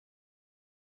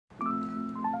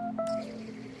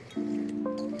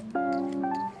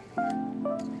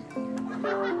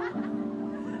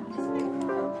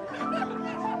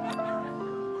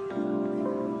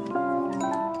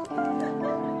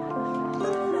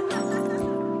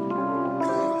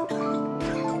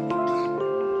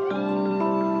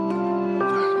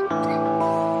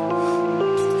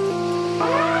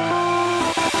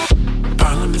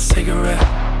Cigarette,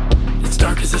 it's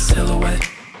dark as a silhouette.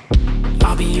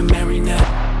 I'll be your marionette,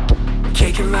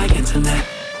 caking like internet.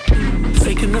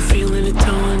 Faking the feeling it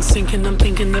done, sinking, I'm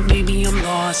thinking that maybe I'm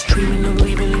lost. Dreaming of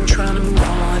leaving and trying to move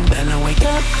on. Then I wake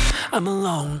up, I'm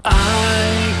alone.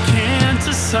 I can't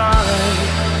decide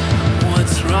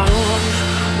what's wrong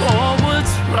or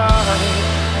what's right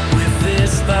with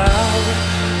this loud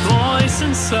voice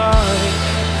inside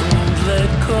that won't let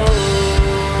go.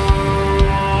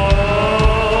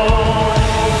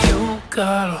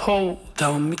 Got a hold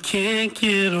on me, can't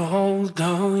get a hold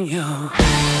on you.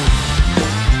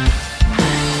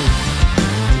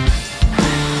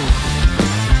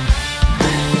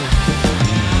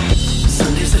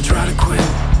 Sundays I try to quit,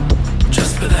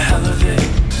 just for the hell of it.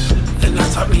 Then I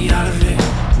talk me out of it,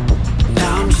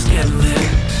 now I'm just getting lit.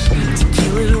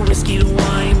 Tequila to whiskey to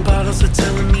wine, bottles are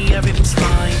telling me everything's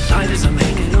fine. Night as I'm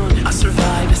hanging on, I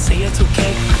survive, I say it's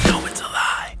okay, I know it's a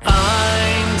lie.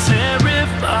 I'm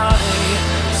terrified.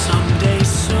 Someday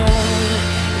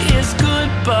soon is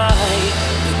goodbye.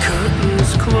 The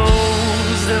curtains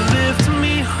close, they lift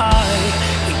me high,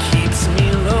 it keeps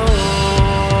me low.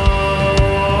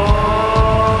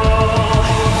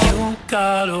 You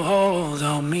got a hold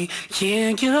on me,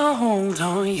 can't get a hold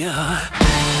on ya.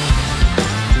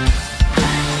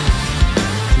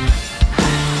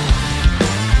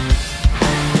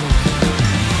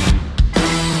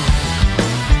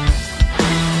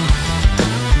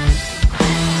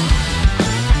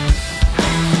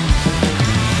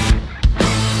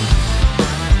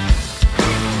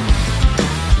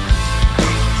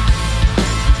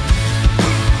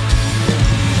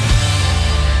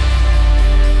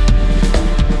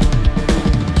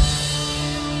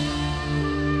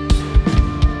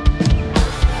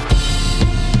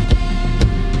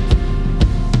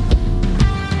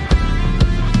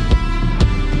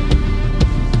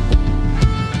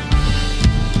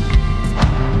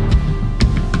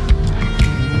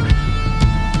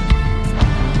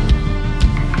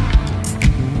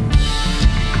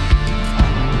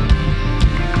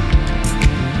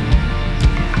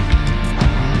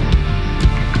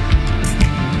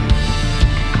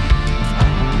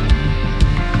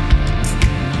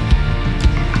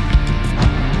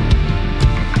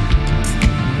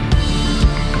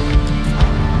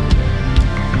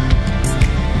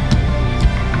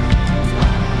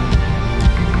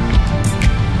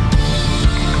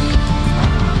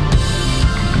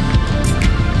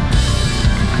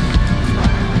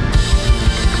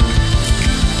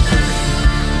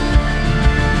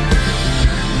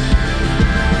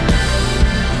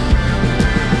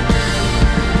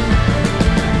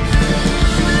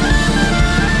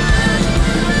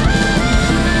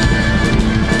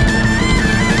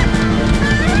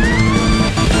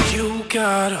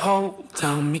 Got a hold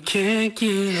on me, can't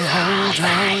get a hold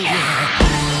on you.